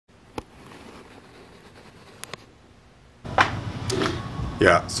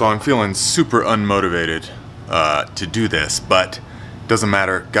Yeah, so I'm feeling super unmotivated to do this, but doesn't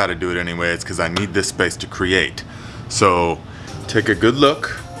matter, gotta do it anyways because I need this space to create. So take a good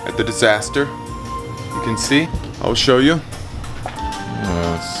look at the disaster. You can see, I'll show you.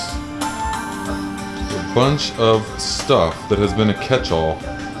 Yes. A bunch of stuff that has been a catch-all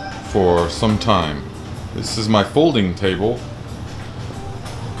for some time. This is my folding table.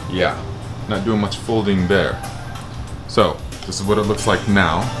 Yeah, not doing much folding there. So, this is what it looks like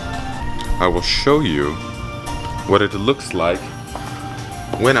now. I will show you what it looks like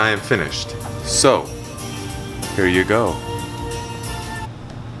when I am finished. So, here you go.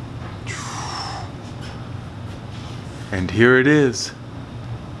 And here it is.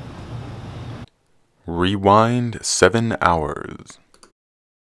 Rewind 7 hours.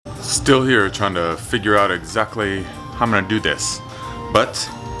 Still here trying to figure out exactly how I'm gonna do this. But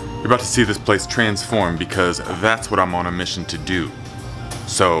you're about to see this place transform because that's what I'm on a mission to do.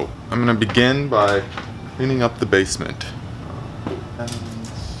 So I'm gonna begin by cleaning up the basement.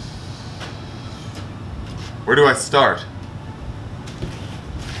 Where do I start?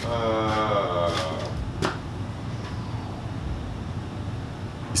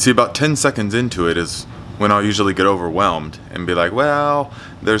 You see, about 10 seconds into it is when I'll usually get overwhelmed and be like, well,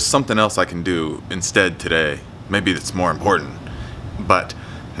 there's something else I can do instead today. Maybe that's more important. But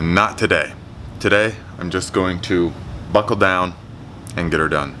not today. Today, I'm just going to buckle down and get her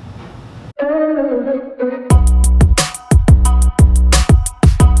done.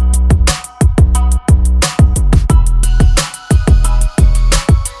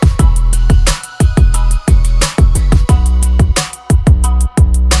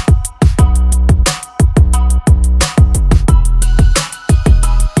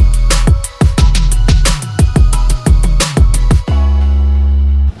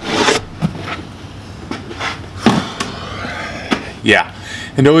 Yeah,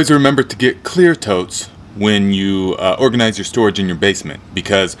 and always remember to get clear totes when you organize your storage in your basement,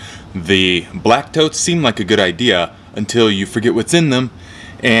 because the black totes seem like a good idea until you forget what's in them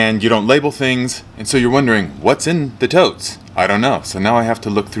and you don't label things, and so you're wondering, what's in the totes? I don't know, so now I have to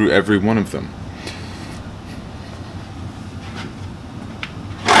look through every one of them.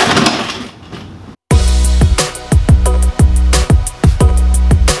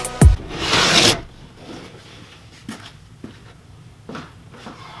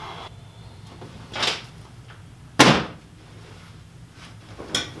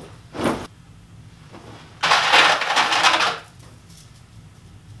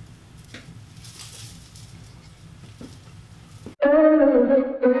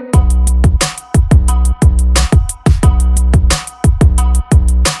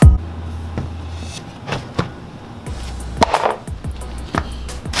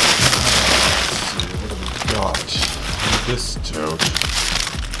 This tote.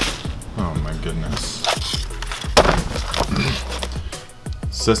 Oh my goodness.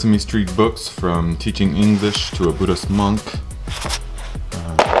 Sesame Street books from teaching English to a Buddhist monk.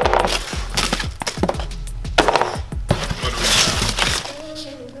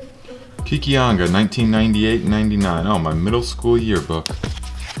 Kikianga, 1998-99. Oh, my middle school yearbook.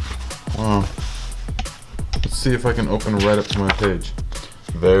 Wow. Let's see if I can open right up to my page.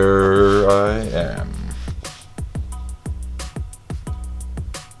 There I am.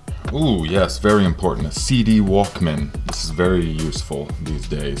 Ooh, yes, very important. A CD Walkman. This is very useful these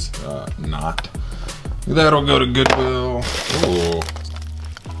days. Not. That'll go to Goodwill. Ooh.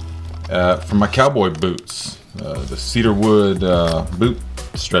 For my cowboy boots. The cedarwood boot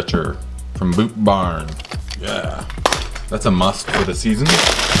stretcher from Boot Barn. Yeah. That's a must for the season.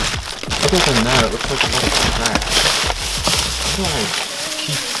 Other than that, it looks like a lot of trash. Why do I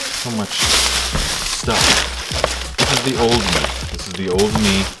keep so much stuff? This is the old me. This is the old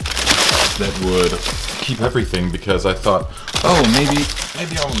me that would keep everything because I thought, oh, maybe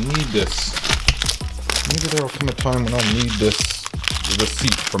I'll need this. Maybe there will come a time when I'll need this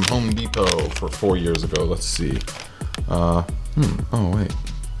receipt from Home Depot for 4 years ago. Let's see. Oh wait.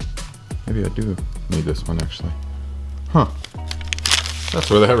 Maybe I do need this one actually. Huh. That's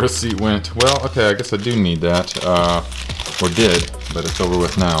where that receipt went. Well, okay, I guess I do need that. Or did, but it's over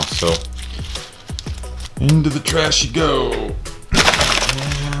with now, so. Into the trash you go.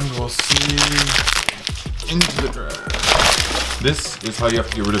 And we'll see. Into the trash. This is how you have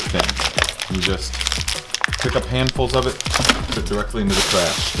to get rid of things. You just pick up handfuls of it, put it directly into the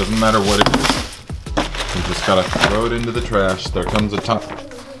trash. Doesn't matter what it is. You just gotta throw it into the trash. There comes a top.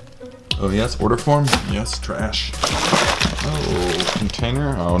 Oh yes, order form? Yes, trash. Oh,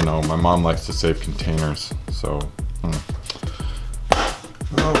 container? Oh no, my mom likes to save containers, so. Oh.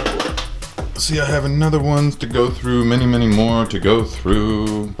 See, I have another ones to go through, many more to go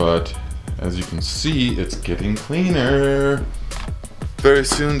through, but as you can see, it's getting cleaner. Very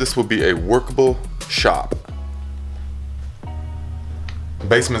soon, this will be a workable shop.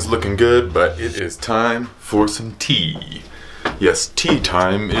 Basement's looking good, but it is time for some tea. Yes, tea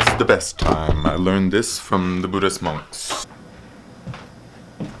time is the best time. I learned this from the Buddhist monks.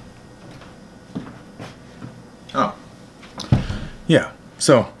 Oh. Yeah,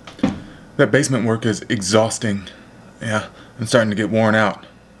 so that basement work is exhausting. Yeah, I'm starting to get worn out.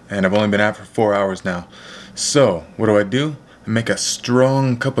 And I've only been out for 4 hours now. So, what do? I make a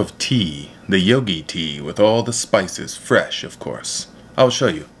strong cup of tea. The yogi tea with all the spices, fresh of course. I'll show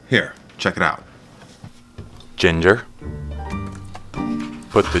you. Here, check it out. Ginger.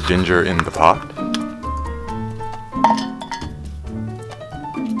 Put the ginger in the pot.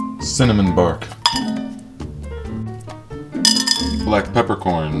 Cinnamon bark. Black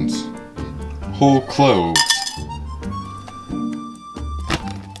peppercorns. Whole cloves.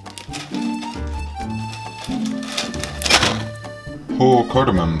 Whole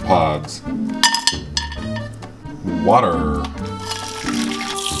cardamom pods. Water.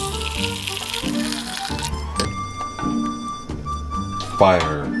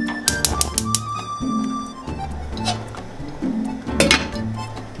 Fire.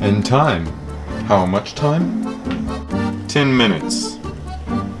 And time. How much time? 10 minutes.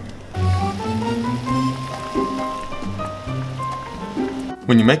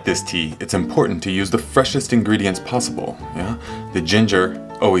 When you make this tea, it's important to use the freshest ingredients possible. Yeah? The ginger,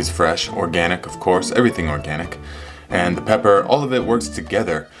 always fresh, organic of course, everything organic. And the pepper, all of it works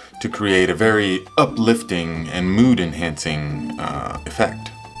together to create a very uplifting and mood-enhancing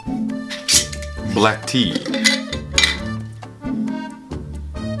effect. Black tea.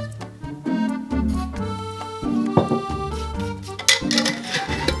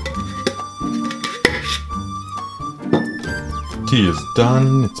 Tea is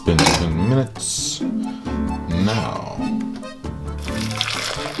done. It's been 10 minutes. Now.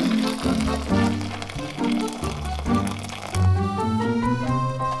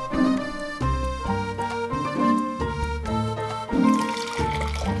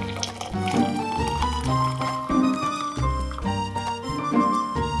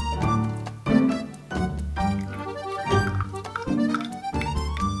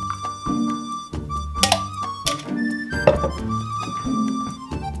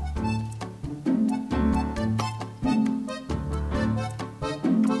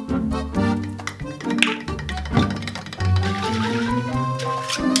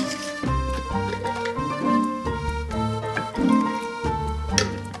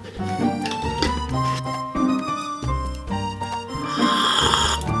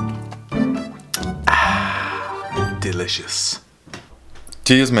 Delicious.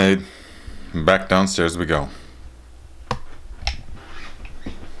 Tea is made. Back downstairs we go.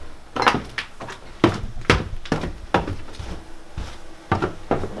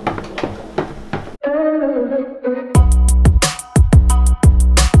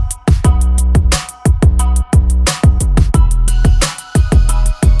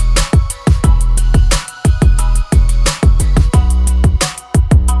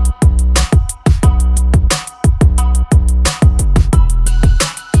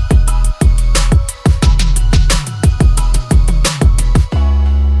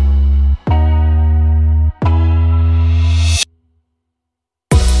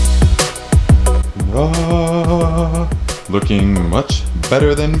 Looking much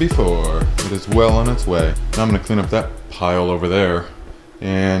better than before. It is well on its way. Now I'm going to clean up that pile over there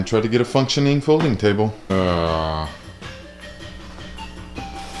and try to get a functioning folding table.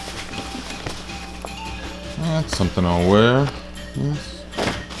 That's something I'll wear. Yes.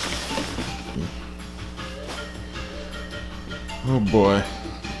 Oh boy.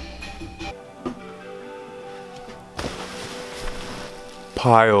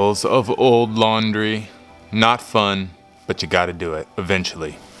 Piles of old laundry. Not fun, but you gotta do it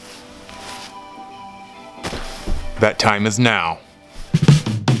eventually. That time is now.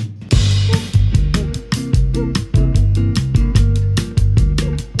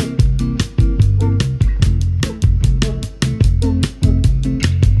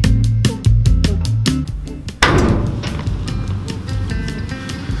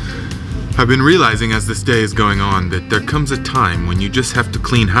 I've been realizing as this day is going on that there comes a time when you just have to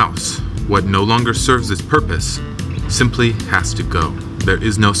clean house. What no longer serves its purpose simply has to go. There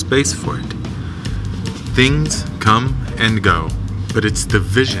is no space for it. Things come and go, but it's the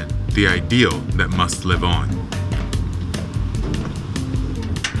vision, the ideal that must live on.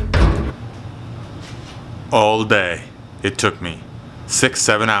 All day it took me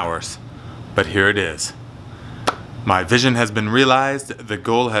 6-7 hours, but here it is. My vision has been realized. The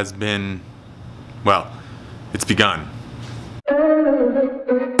goal has been, well, it's begun.